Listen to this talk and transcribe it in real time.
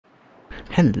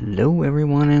Hello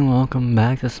everyone and welcome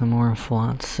back to some more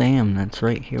Flotsam. That's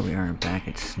right, here we are back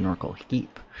at Snorkel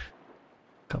Heap.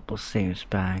 Couple saves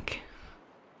back.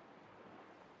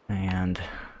 And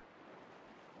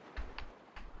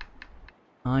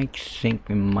I think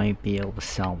we might be able to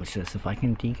salvage this. If I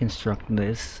can deconstruct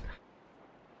this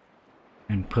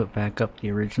and put back up the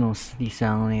original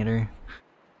desalinator,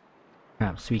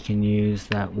 perhaps we can use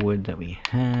that wood that we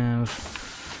have.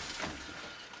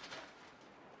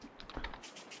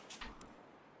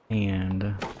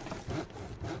 And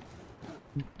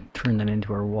turn that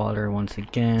into our water once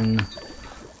again.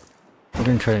 We're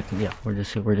gonna try to, yeah, we're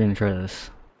gonna try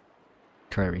this,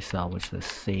 try to resalvage this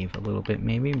save a little bit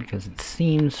maybe, because it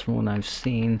seems from what I've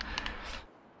seen,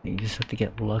 you just have to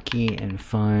get lucky and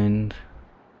find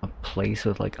a place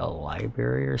with like a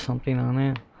library or something on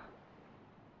it.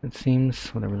 It seems,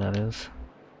 whatever that is.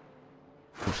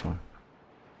 This one.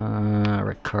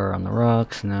 Red car on the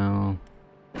rocks, no.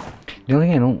 The only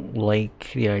thing I don't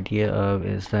like the idea of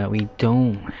is that we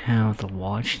don't have the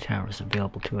watchtowers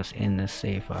available to us in this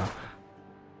save file.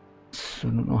 So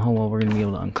I don't know how well we're going to be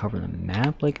able to uncover the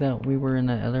map like that we were in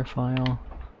that other file.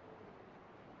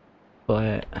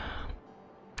 But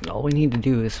all we need to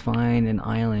do is find an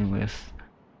island with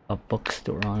a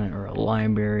bookstore on it or a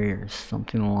library or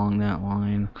something along that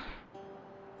line.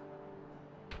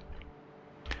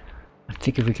 I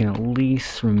think if we can at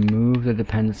least remove the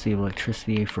dependency of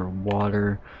electricity for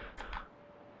water,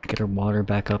 get our water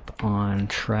back up on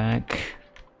track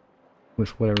with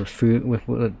whatever food, with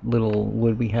what little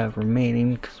wood we have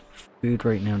remaining, because food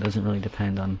right now doesn't really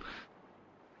depend on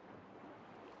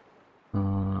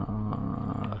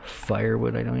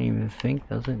firewood. I don't even think,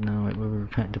 does it? No, it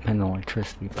would depend on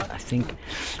electricity, but I think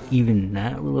even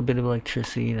that little bit of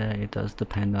electricity that it does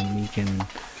depend on, we can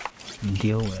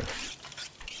deal with.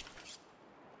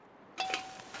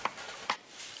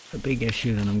 The big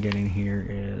issue that I'm getting here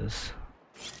is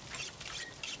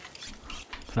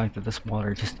the fact that this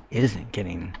water just isn't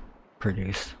getting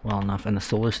produced well enough, and the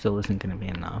solar still isn't going to be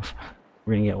enough.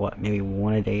 We're going to get, what, maybe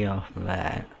one a day off of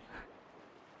that.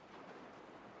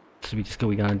 So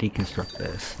we gotta deconstruct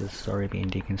this. This is already being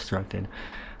deconstructed.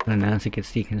 And then as it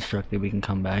gets deconstructed, we can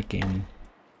come back in.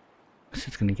 So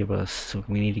it's going to give us, so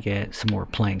we need to get some more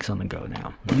planks on the go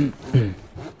now.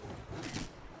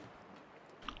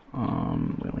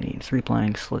 We only need 3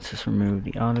 planks. Let's just remove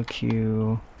the auto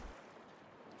queue.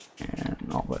 And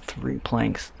all but 3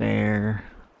 planks there.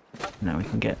 Now we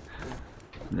can get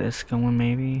this going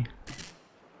maybe.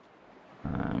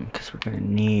 Because we're going to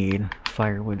need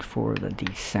firewood for the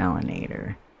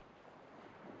desalinator.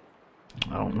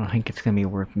 I think it's going to be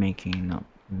worth making up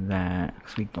that,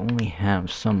 because we only have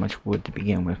so much wood to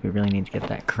begin with. We really need to get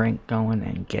that crank going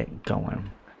and get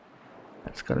going.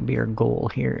 That's got to be our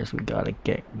goal here, is we got to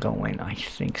get going. I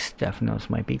think Stephanos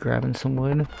might be grabbing some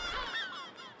wood.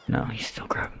 No, he's still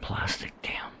grabbing plastic,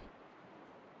 damn.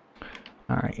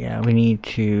 Alright, yeah, we need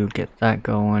to get that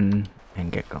going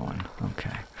and get going.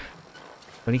 Okay.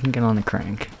 But he can get on the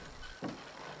crank. I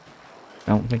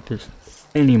don't think there's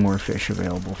any more fish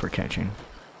available for catching.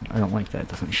 I don't like that, it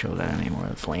doesn't show that anymore,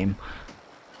 that's lame.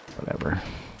 Whatever.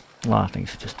 A lot of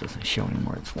things it just doesn't show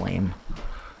anymore, it's lame.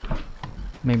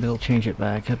 Maybe they'll change it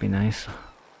back, that'd be nice.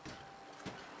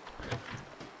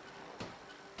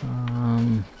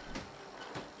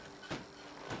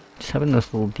 Just having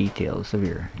those little details of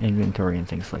your inventory and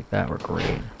things like that were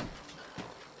great.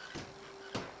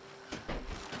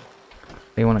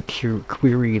 They want to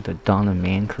query the Dawn of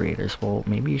Man creators. Well,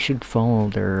 maybe you should follow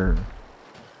their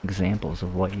examples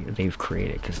of what they've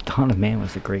created, because Dawn of Man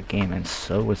was a great game, and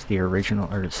so was the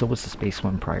original, or so was the space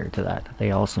one prior to that.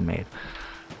 They also made.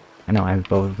 I know I have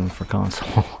both of them for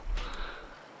console.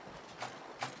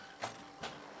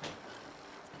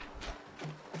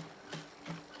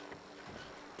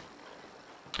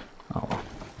 Oh well.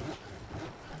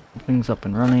 Things up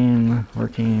and running,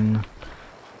 working.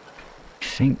 I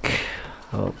think.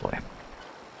 Oh boy.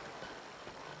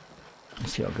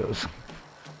 Let's see how it goes.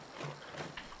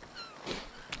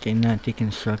 Getting that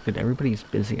deconstructed. Everybody's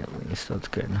busy at least, so that's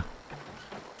good.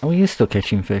 Oh, he is still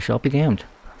catching fish. I'll be damned.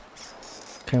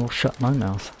 Okay, we'll shut my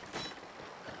mouth.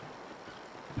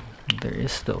 There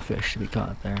is still fish to be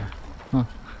caught there. Huh.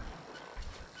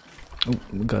 Oh,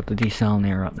 we got the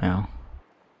desalinator up now.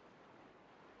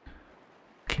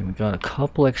 Okay, we got a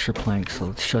couple extra planks, so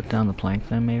let's shut down the plank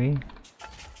then maybe.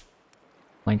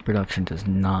 Plank production does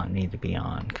not need to be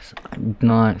on, because I'm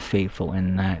not faithful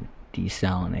in that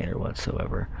desalinator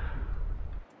whatsoever.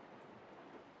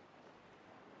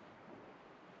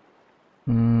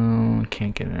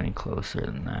 Can't get any closer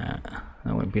than that.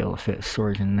 I wouldn't be able to fit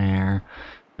storage in there.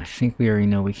 I think we already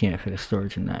know we can't fit a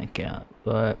storage in that gap,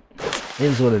 but it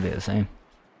is what it is, eh?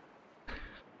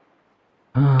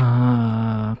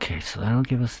 Okay, so that'll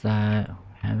give us that.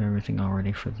 We have everything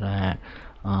already for that.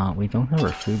 We don't have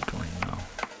our food going though.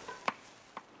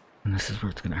 And this is where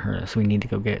it's gonna hurt us. We need to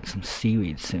go get some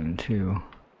seaweed soon too.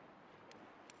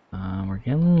 We're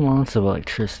getting lots of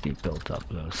electricity built up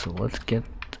though, so let's get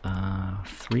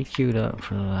 3 queued up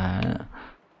for that.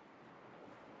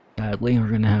 Sadly, we're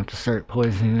gonna have to start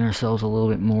poisoning ourselves a little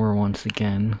bit more once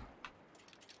again.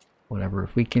 Whatever,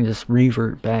 if we can just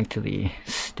revert back to the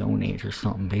Stone Age or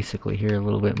something, basically here a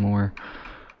little bit more.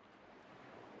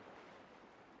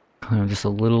 Kind of just a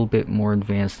little bit more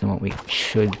advanced than what we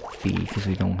should be, because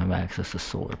we don't have access to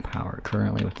solar power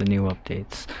currently with the new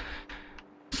updates.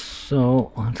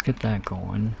 So, let's get that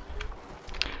going.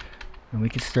 And we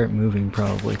could start moving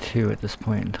probably too at this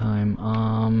point in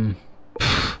time.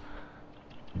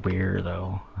 Where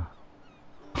though?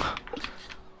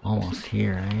 Almost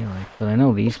here, eh? Like, but I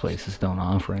know these places don't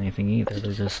offer anything either.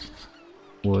 They're just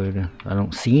wood. I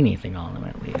don't see anything on them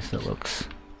at least that looks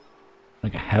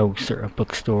like a house or a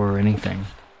bookstore or anything.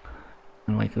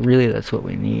 And like really that's what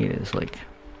we need, is like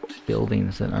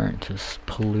buildings that aren't just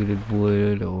polluted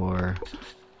wood or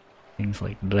things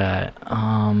like that.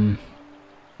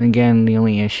 Again, the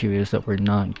only issue is that we're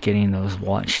not getting those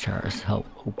watchtowers to help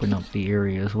open up the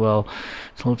area as well.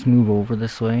 So let's move over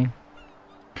this way.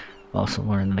 Also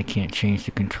learned that I can't change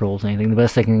the controls or anything. The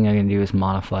best thing I can do is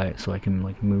modify it so I can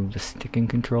like move the stick and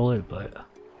control it, but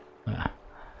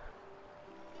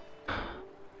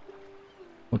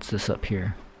what's this up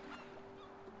here?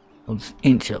 I'll just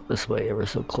inch up this way ever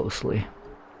so closely.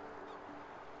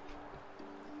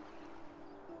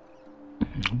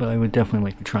 But I would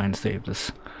definitely like to try and save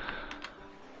this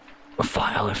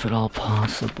file if at all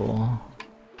possible.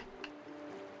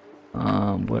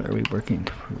 What are we working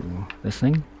through? This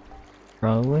thing?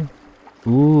 Probably.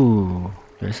 Ooh,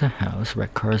 there's a house.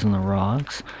 Wrecked cars on the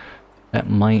rocks. That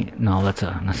might. No, that's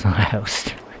not a house.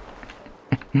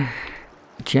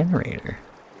 Generator.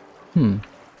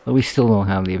 But we still don't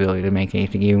have the ability to make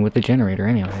anything even with the generator,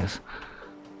 anyways.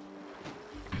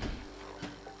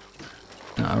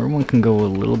 Now, everyone can go a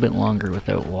little bit longer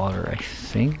without water, I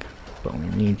think, but we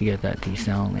need to get that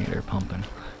desalinator pumping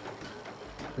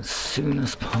as soon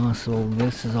as possible.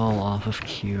 This is all off of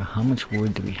queue. How much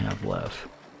wood do we have left?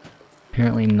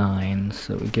 Apparently 9,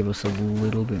 so it would give us a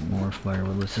little bit more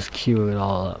firewood. Let's just queue it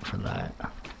all up for that.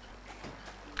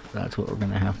 That's what we're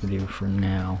gonna have to do for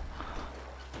now.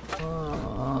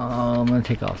 I'm gonna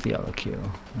take off the auto queue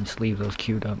and just leave those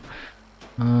queued up.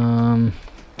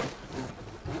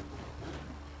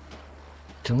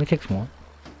 It only takes one.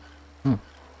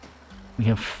 We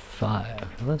have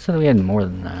 5. Let's say we had more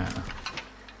than that.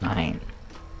 9.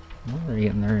 Where are they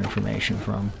getting their information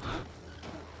from?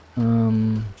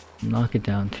 Knock it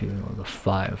down to the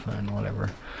 5 and whatever.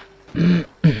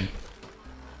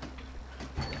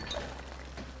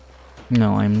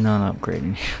 No, I'm not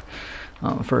upgrading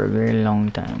for a very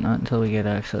long time. Not until we get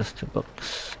access to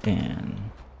books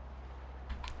and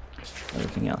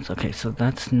everything else. Okay, so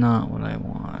that's not what I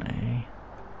want, eh?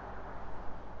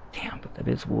 Damn, but that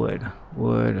is wood.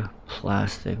 Wood,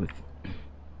 plastic.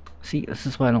 See, this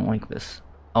is why I don't like this.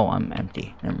 Oh, I'm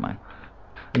empty. Never mind.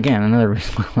 Again, another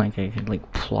reason why I could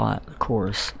like plot a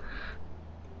course.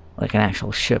 Like an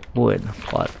actual ship would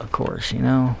plot a course, you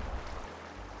know?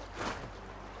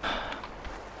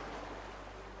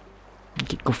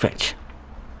 Go fetch.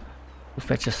 Go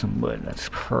fetch us some wood. That's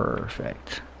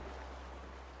perfect.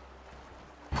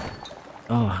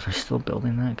 Oh, they're still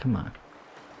building that? Come on.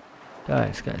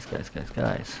 Guys.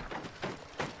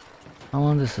 How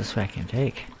long does this fucking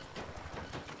take?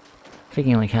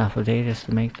 Taking like half a day just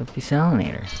to make the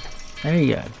desalinator. There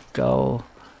you go.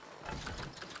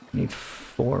 Need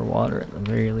 4 water at the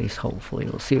very least, hopefully.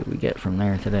 We'll see what we get from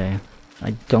there today.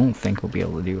 I don't think we'll be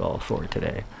able to do all 4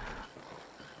 today.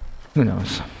 Who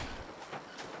knows?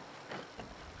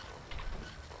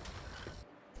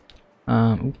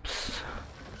 Oops.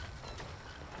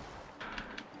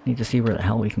 Need to see where the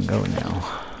hell we can go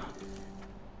now.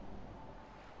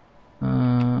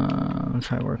 Let's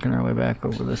try working our way back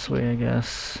over this way, I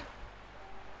guess.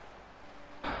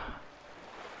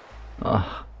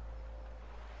 Ugh.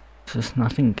 There's just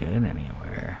nothing good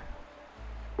anywhere.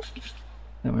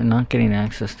 And we're not getting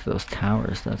access to those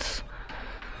towers. That's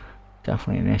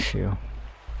definitely an issue.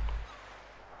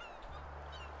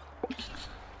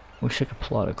 Wish I could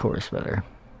plot a course better.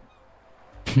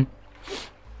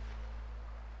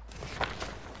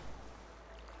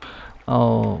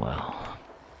 Oh well.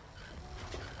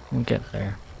 We'll get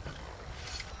there.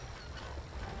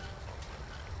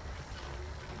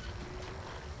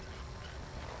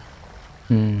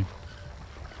 Hmm.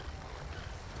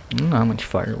 I don't know how much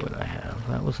firewood I have.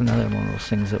 That was another one of those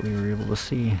things that we were able to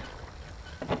see.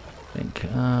 I think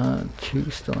 2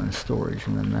 still in storage,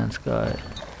 and then that's got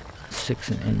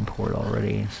 6 in import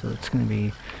already, so it's gonna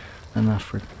be enough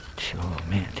for 2. Oh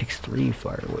man, it takes 3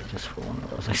 firewood just for one of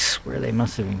those. I swear they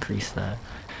must have increased that.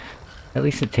 At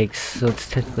least it takes, so it's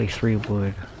technically 3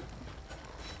 wood.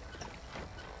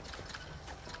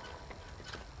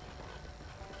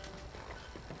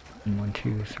 One,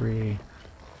 2, 3.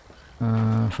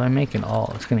 If I make it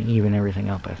all, it's gonna even everything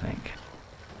up, I think.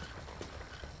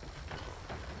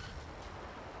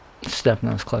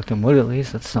 Stepno's collecting wood at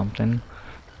least, that's something.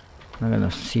 Not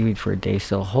enough seaweed for a day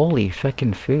still. Holy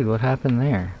feckin' food, what happened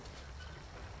there?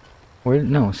 Where,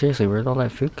 no, seriously, where'd all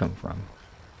that food come from?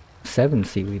 7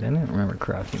 seaweed, I didn't remember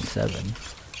crafting 7.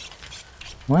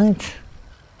 What?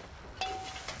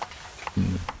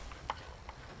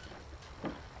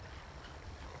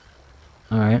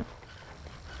 Alright.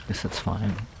 Guess that's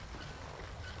fine.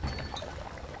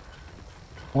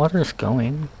 Water's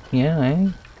going. Yeah, eh?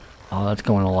 Oh, that's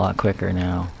going a lot quicker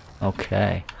now.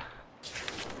 Okay.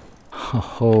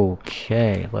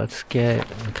 Okay, let's get...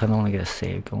 I kinda wanna get a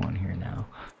save going here now.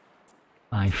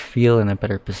 I feel in a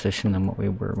better position than what we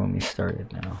were when we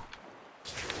started now.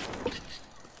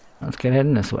 Let's get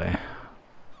heading this way.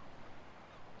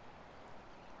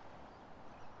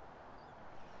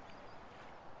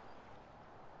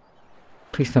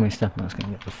 Please tell me Stefano's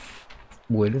gonna get the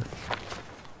wood.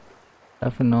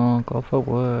 Stefano, go for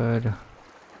wood.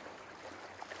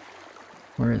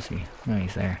 Where is he? No,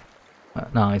 he's there.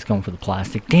 No, he's going for the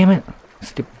plastic. Damn it!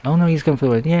 Stupid. Oh no, he's going for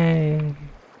the wood. Yay!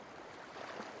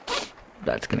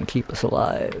 That's gonna keep us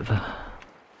alive.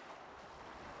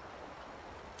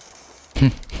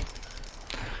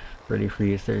 Ready for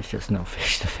use. There's just no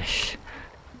fish to fish.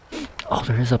 Oh,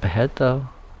 there is up ahead though.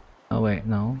 Oh wait,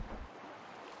 no.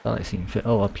 Thought I seen fish.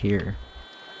 Oh, up here.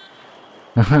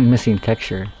 I'm missing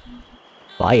texture.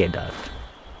 Viaduct.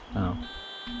 Oh.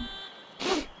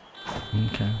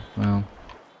 Okay, well,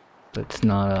 it's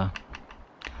not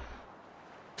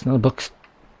a book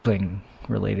thing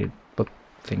related. Book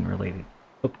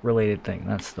related thing.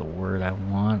 That's the word I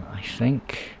want, I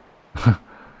think.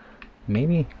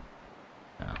 Maybe.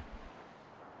 No.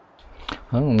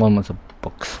 Oh, one was a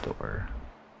bookstore.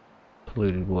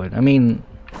 Polluted wood. I mean,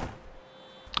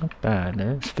 not bad.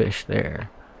 There's fish there.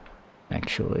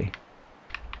 Actually,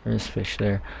 there's fish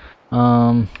there.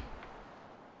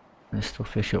 There's still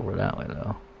fish over that way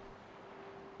though.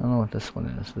 I don't know what this one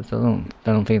is.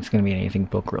 I don't think it's gonna be anything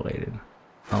book related.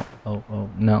 Oh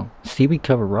no. Seaweed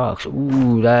covered rocks.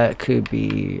 Ooh, that could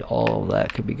be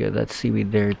that could be good. That's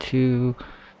seaweed there too.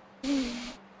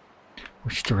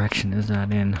 Which direction is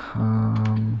that in?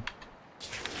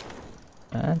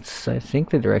 That's I think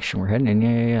the direction we're heading in.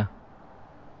 Yeah.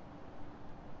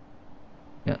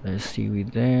 Yeah, there's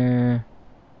seaweed there.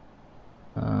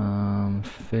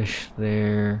 Fish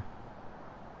there.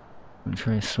 I'm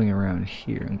trying to swing around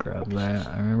here and grab that.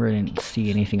 I remember I didn't see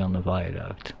anything on the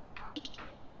viaduct.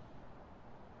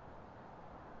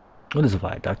 What is a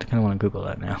viaduct? I kind of want to Google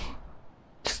that now.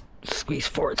 Just squeeze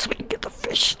forward so we can get the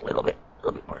fish a little bit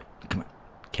more. Come on.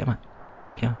 Come on.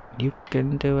 Yeah, you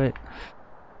can do it.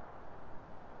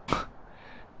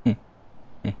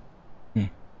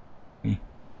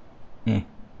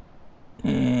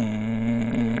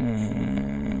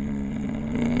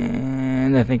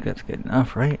 And I think that's good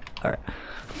enough, right? Alright.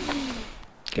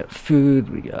 Got food,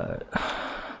 we got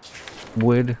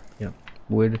wood. Yep,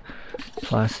 wood,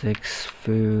 plastics,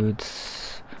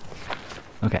 foods.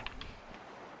 Okay.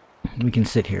 We can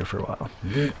sit here for a while.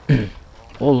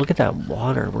 Oh, look at that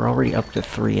water. We're already up to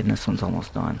 3 and this one's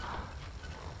almost done.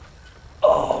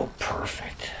 Oh,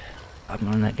 perfect. I'm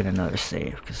gonna get another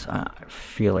save because I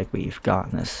feel like we've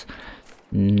gotten this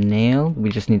nailed.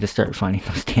 We just need to start finding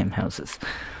those damn houses.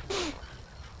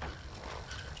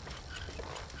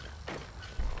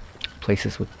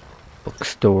 Places with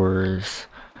bookstores.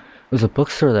 It was a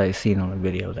bookstore that I seen on a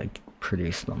video that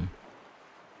produced them.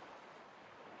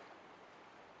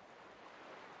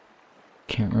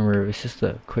 Can't remember, it was just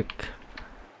a quick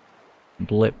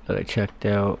blip that I checked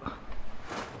out.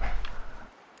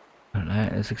 And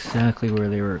that is exactly where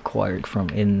they were acquired from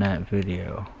in that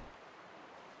video.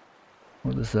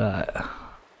 What is that?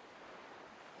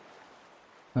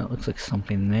 That looks like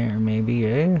something there, maybe,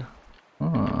 eh?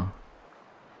 Oh.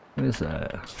 What is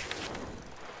that?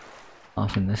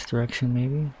 Off in this direction,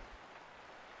 maybe?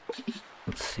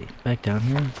 Let's see. Back down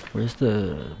here? Where's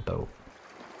the boat?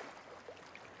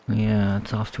 Yeah,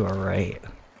 it's off to our right.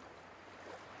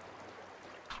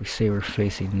 If we say we're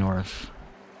facing north.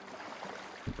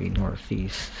 Would be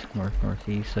northeast,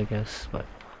 northeast, I guess. But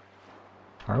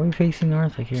are we facing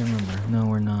north? I can't remember. No,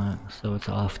 we're not. So it's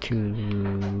off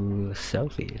to the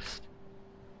southeast.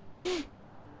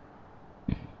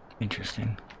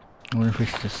 Interesting. I wonder if we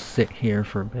should just sit here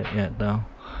for a bit yet, though.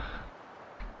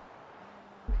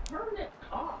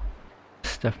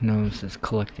 Stephanos is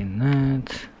collecting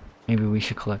that. Maybe we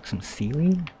should collect some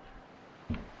seaweed?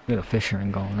 We got a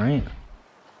fisherman going, right?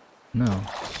 No.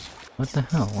 What the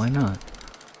hell? Why not?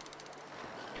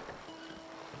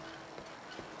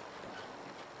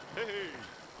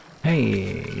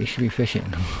 Hey, you should be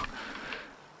fishing.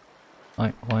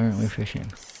 Why aren't we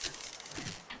fishing?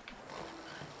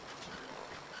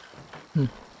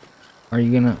 Are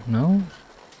you gonna... No?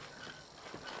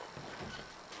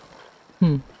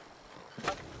 Oh,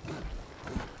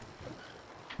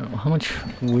 how much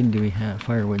wood do we have?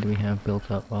 Firewood do we have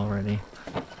built up already?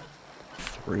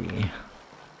 3.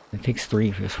 It takes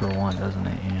 3 just for 1, doesn't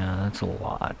it? Yeah, that's a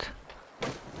lot.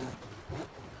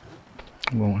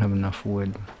 We won't have enough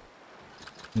wood.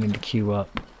 We need to queue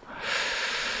up.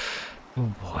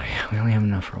 Oh boy, we only have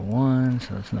enough for 1,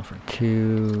 so that's enough for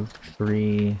 2,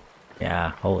 3.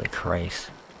 Yeah, holy Christ.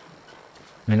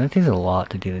 I mean, that takes a lot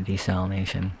to do the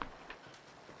desalination.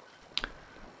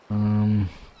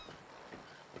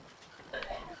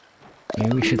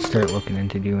 Maybe we should start looking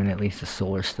into doing at least a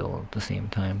solar still at the same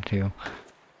time, too.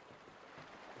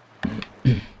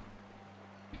 It's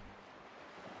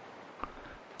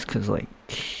cause, like,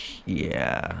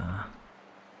 yeah.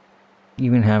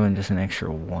 Even having just an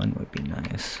extra 1 would be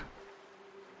nice.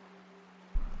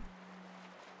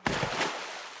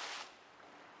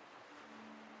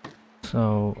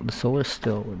 So the solar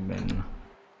still would have been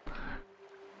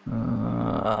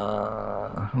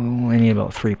we need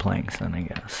about 3 planks then, I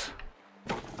guess.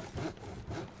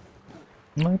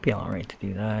 Might be alright to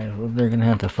do that. Well, they're gonna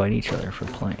have to fight each other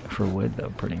for wood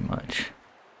though, pretty much.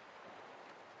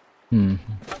 I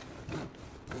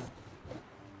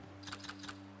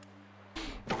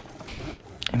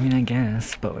mean, I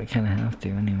guess, but we kinda have to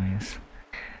anyways.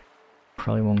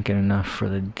 Probably won't get enough for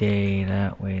the day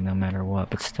that way, no matter what.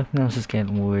 But Stephanos is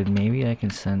getting wood. Maybe I can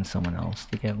send someone else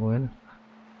to get wood.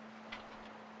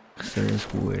 Because there is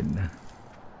wood.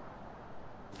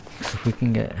 So if we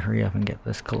can hurry up and get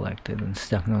this collected, then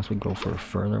Stephanos would go for a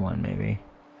further one, maybe.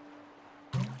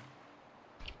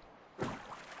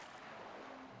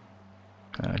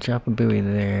 Drop a buoy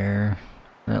there.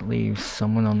 That leaves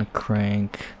someone on the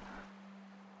crank,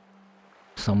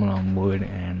 someone on wood,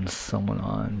 and someone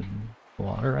on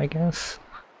water, I guess.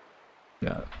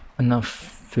 Got enough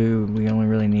food. We only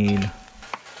really need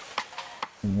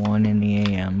 1 in the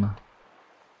AM.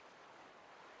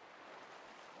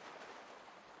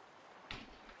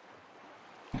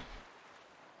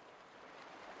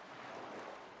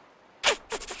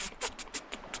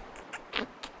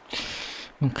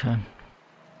 Okay.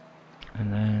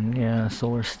 And then, yeah,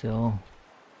 solar still.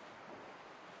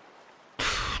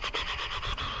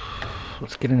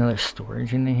 Let's get another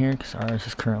storage in here, because ours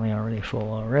is currently already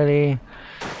full already.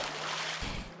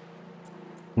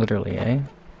 Literally, eh?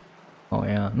 Oh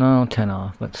yeah, no, 10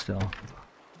 off, but still.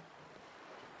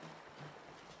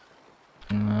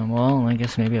 Well, I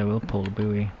guess maybe I will pull the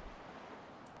buoy.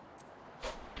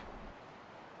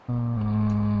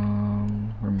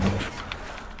 Remove.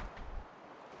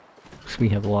 Because we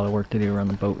have a lot of work to do around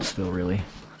the boat still, really.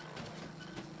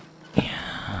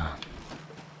 Yeah.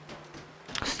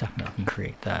 Stuff now can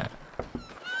create that.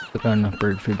 We've got enough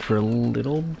bird food for a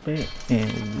little bit,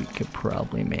 and we could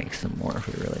probably make some more if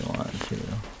we really want to.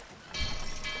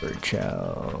 Bird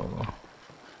chow.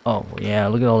 Oh yeah,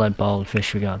 look at all that bald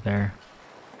fish we got there.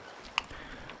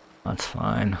 That's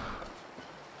fine.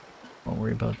 Won't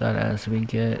worry about that as we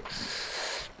get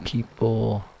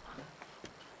people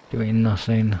doing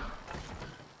nothing.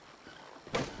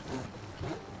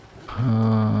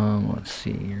 Let's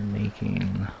see, you're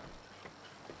making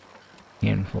a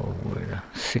handful of wood.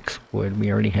 6 wood.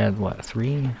 We already had, what,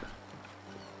 3?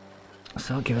 So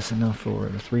that'll give us enough for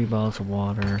 3 bottles of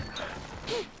water.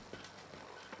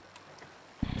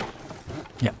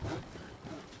 Yep.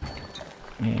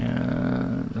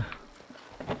 And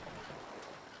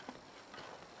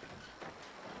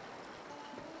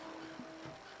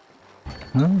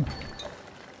oh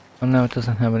no, it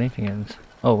doesn't have anything in it.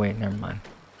 Oh wait, never mind.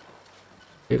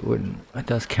 It wouldn't. It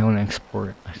does count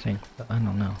export, I think, but I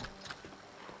don't know.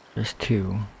 There's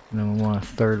 2. And then we want a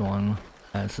 3rd one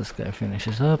as this guy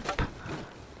finishes up.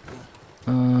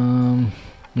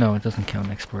 No, it doesn't count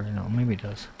export. No, maybe it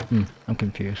does. I'm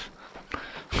confused.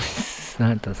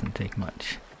 That doesn't take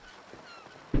much.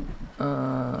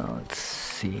 Let's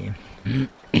see.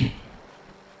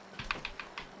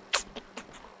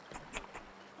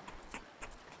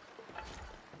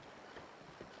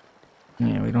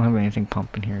 Yeah, we don't have anything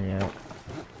pumping here yet,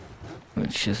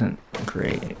 which isn't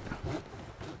great.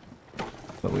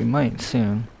 But we might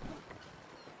soon.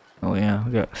 Oh yeah,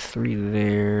 we got 3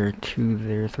 there, 2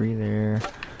 there, 3 there.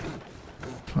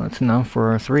 Well, that's enough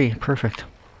for 3. Perfect.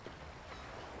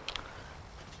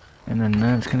 And then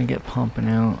that's gonna get pumping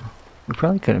out. We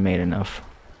probably could have made enough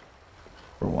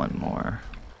for 1 more.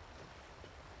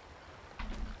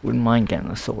 Wouldn't mind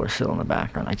getting a solar cell in the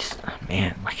background. I just,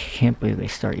 man, like, I can't believe they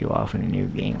start you off in a new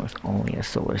game with only a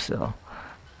solar cell.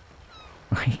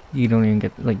 Like, you don't even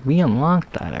get, like, we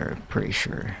unlocked that, I'm pretty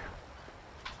sure.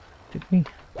 Did we?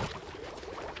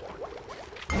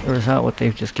 Or is that what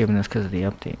they've just given us because of the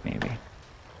update, maybe?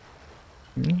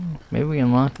 Maybe we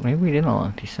unlocked, maybe we didn't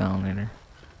unlock the salinator.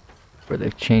 Or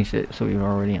they've changed it so we've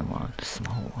already unlocked a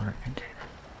small water container.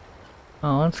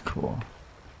 Oh, that's cool.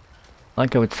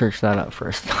 Like I would search that up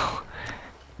first though.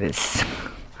 This.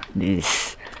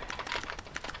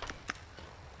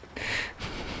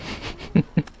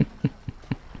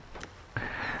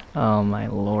 Oh my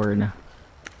lord.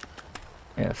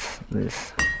 Yes,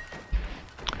 this.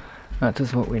 That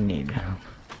is what we need.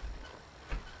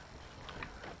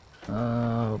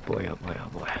 Oh boy, oh boy, oh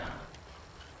boy.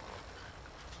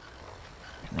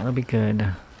 That'll be good.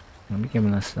 That'll be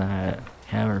giving us that.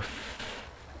 Have our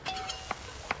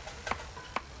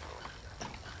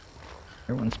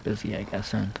everyone's busy, I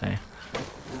guess, aren't they?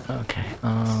 Okay,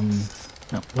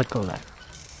 no, let go of that.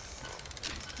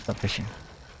 Stop fishing.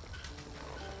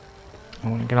 I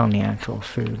want to get on the actual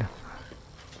food.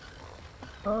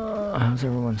 How's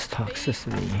everyone's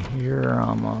toxicity? You're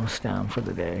almost down for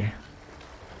the day.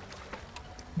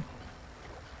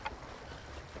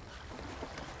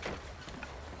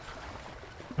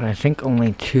 But I think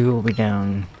only 2 will be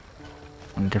down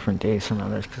on different days from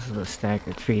others because of the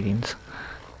staggered feedings.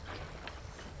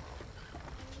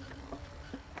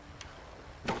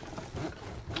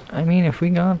 I mean, if we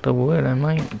got the wood, I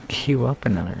might queue up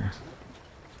another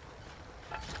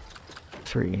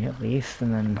 3 at least,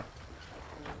 and then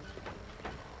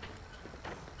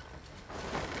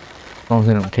as long as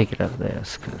I don't take it out of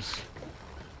this, because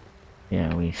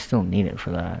yeah, we still need it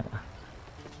for that.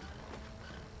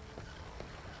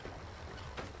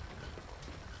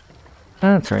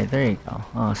 That's right, there you go.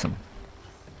 Awesome.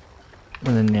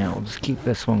 And then now we'll just keep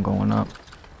this one going up.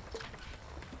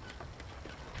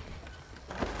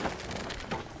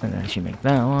 And then as you make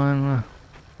that one,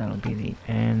 that'll be the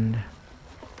end.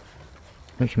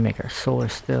 We can make our solar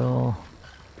still.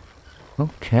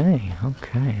 Okay,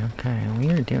 okay, okay. We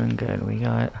are doing good. We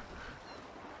got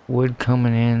wood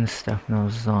coming in, stuff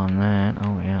knows on that.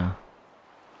 Oh yeah.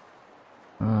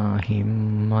 He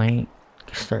might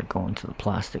start going to the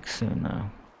plastic soon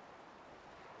though.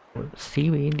 Or the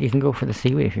seaweed. You can go for the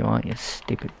seaweed if you want, you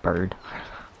stupid bird.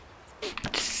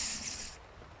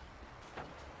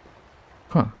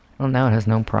 Huh. Well, now it has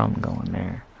no problem going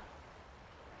there.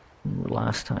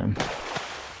 Last time.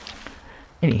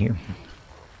 Anywho.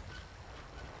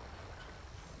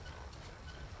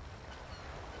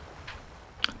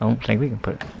 I don't think we can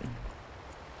put it.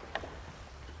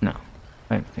 No,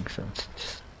 I don't think so. It's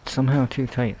just somehow too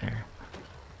tight there.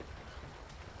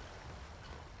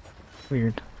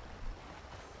 Weird.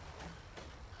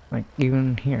 Like,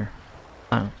 even here.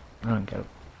 I don't get it.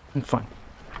 It's fine.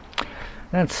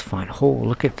 That's fine. Oh,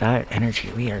 look at that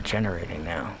energy we are generating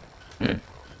now.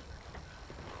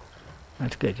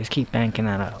 That's good. Just keep banking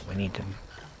that up. We need to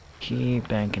keep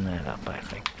banking that up, I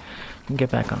think. We can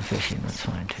get back on fishing. That's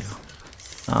fine, too.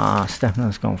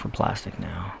 Stefano's going for plastic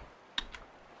now.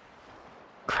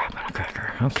 Crap on a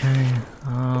cracker. Okay.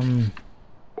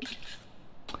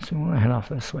 So we want to head off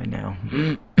this way now.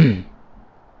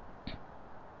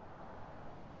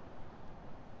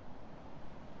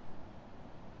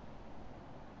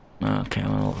 Okay,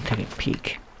 I'm gonna take a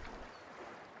peek.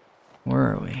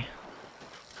 Where are we?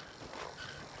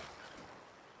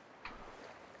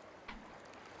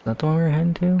 Is that the one we're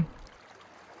heading to?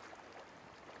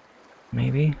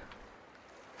 Maybe?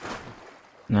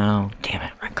 No, damn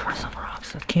it, right across some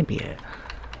rocks. That can't be it.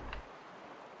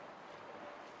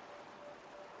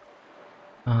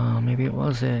 Maybe it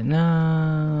was it.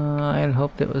 No, I had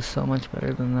hoped it was so much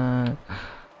better than that.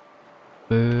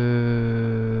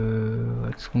 Boo.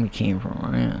 That's when we came from,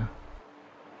 right?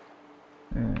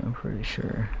 Yeah, I'm pretty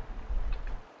sure.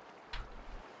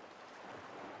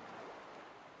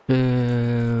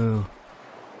 Boo.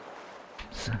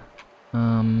 So,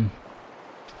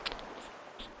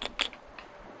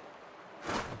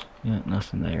 yeah,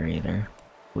 nothing there either.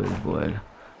 Wood.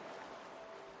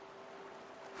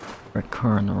 Red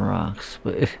car on the rocks,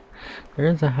 but there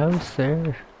is a house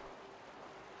there.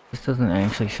 This doesn't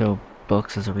actually show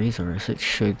books as a resource. It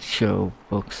should show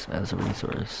books as a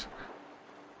resource.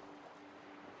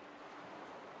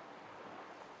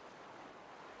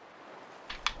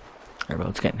 Our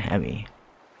boat's getting heavy.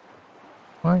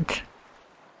 What?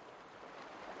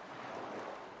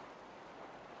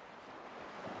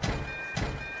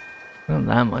 Not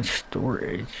that much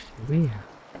storage, do we?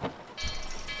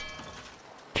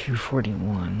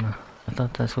 241. I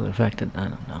thought that's what affected. I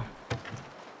don't know.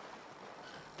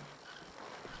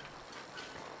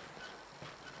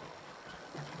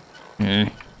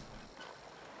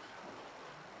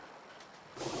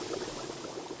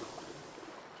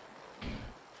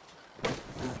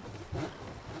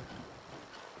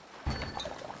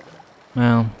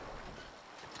 Well,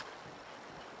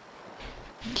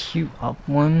 queue up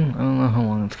one. I don't know how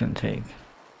long it's gonna take.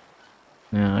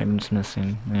 Yeah, items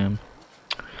missing. Yeah,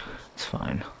 it's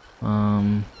fine.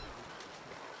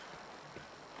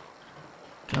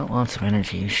 Got lots of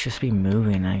energy. You should just be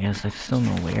moving. I guess I just don't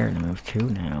know where to move to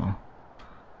now.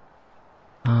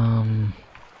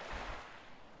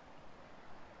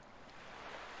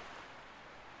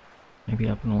 Maybe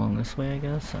up and along this way. I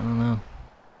guess I don't know.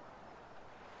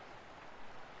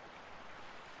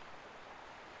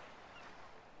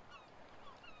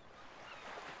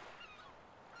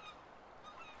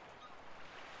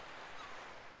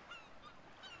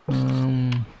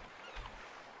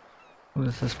 What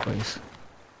is this place?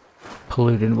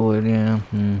 Polluted wood, yeah.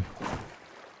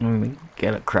 When we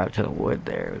get a crap to the wood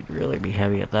there, we'd really be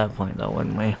heavy at that point though,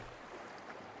 wouldn't we?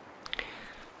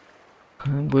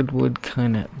 Would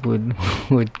kind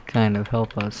of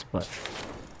help us, but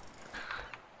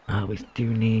we do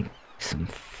need some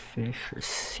fish or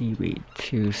seaweed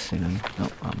too soon.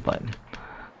 Oh, wrong button.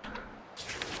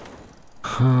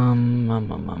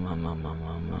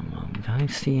 Did I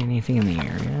see anything in the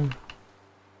area?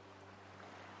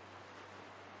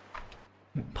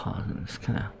 Pause and just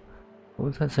kind of. What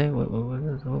does that say? What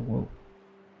is? What?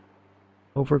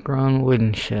 Overgrown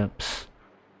wooden ships.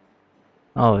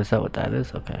 Oh, is that what that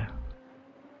is? Okay.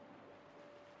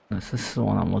 This is the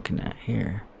one I'm looking at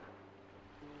here.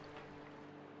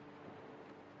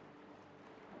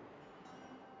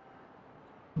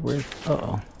 Where's?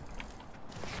 Uh-oh.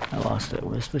 I lost it.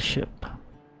 Where's the ship?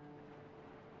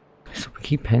 So we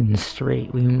keep heading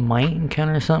straight. We might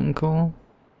encounter something cool.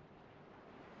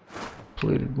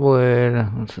 Polluted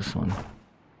wood. What's this one?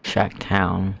 Shack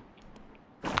Town.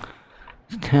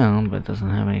 It's a town, but it doesn't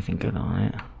have anything good on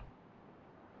it.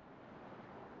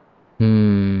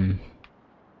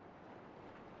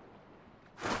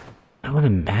 I would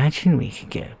imagine we could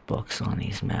get books on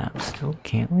these maps still,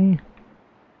 can't we?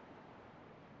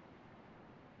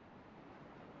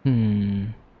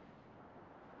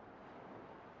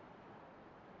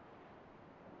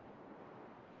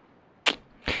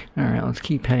 Alright, let's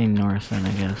keep heading north then,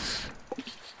 I guess.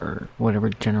 Or whatever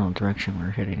general direction we're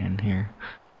heading in here.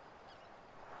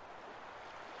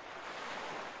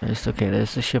 There's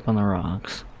the ship on the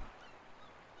rocks.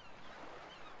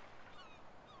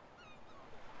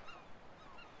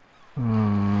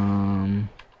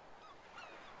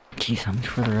 Geez, how much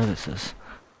further out is this?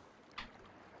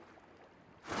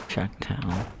 Shack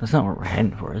Town. That's not what we're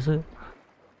heading for, is it?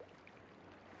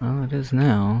 Well, it is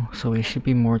now, so we should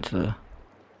be more to the...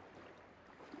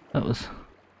 That was...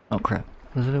 Oh crap.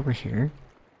 Was it over here?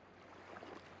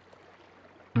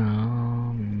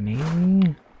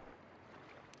 Maybe?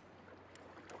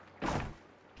 Uh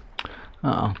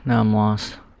oh, now I'm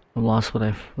lost. I lost what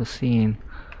I was seeing.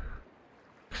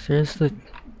 There's the...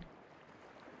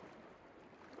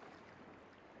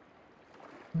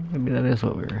 Maybe that is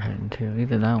what we were heading to.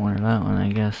 Either that one or that one,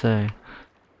 I guess, I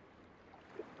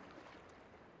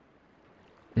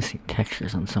see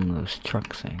textures on some of those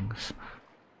truck things.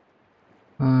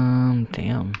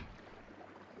 Damn.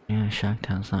 Yeah,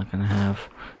 Shacktown's not gonna have...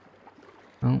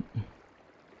 Oh.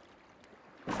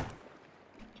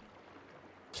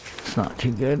 It's not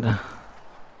too good.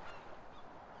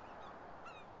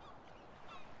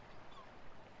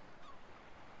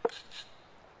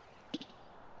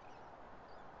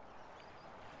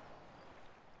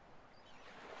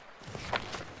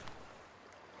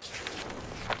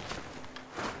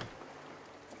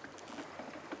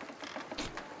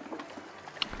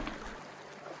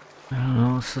 I don't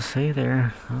know what to say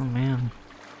there. Oh man.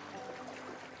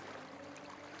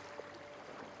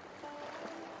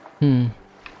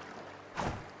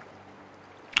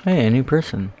 Hey, a new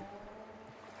person.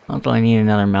 Not that I need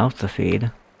another mouth to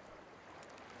feed.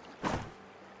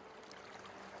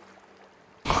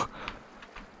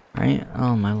 Right?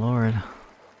 Oh my lord.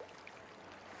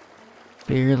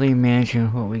 Barely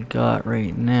imagine what we got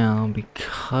right now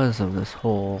because of this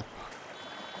whole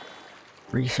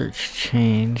Research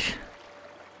change.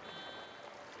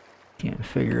 Can't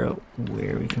figure out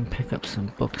where we can pick up some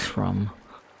books from.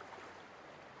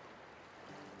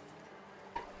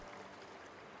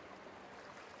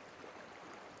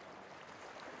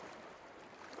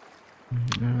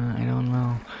 I don't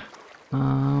know.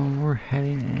 We're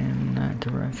heading in that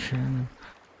direction.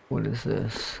 What is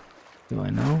this? Do I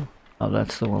know? Oh,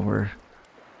 that's the one we're...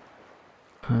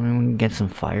 I mean, we can get some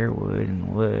firewood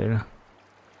and wood.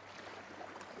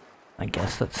 I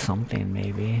guess that's something,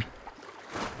 maybe.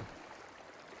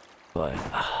 But,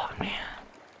 oh man.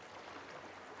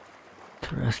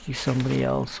 To rescue somebody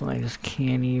else when I just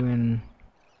can't even,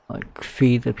 like,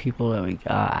 feed the people that we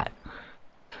got.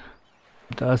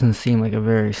 Doesn't seem like a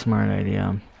very smart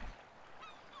idea.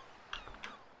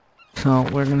 So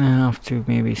we're gonna have to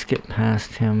maybe skip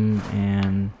past him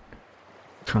and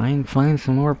try and find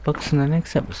some more books in the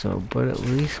next episode. But at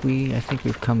least I think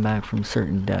we've come back from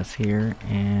certain deaths here,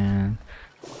 and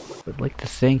would like to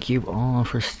thank you all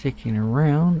for sticking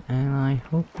around, and I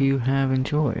hope you have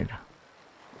enjoyed.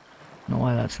 I don't know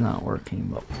why that's not working,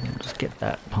 but we'll just get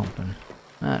that pumping.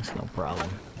 That's no problem.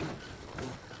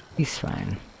 He's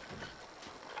fine.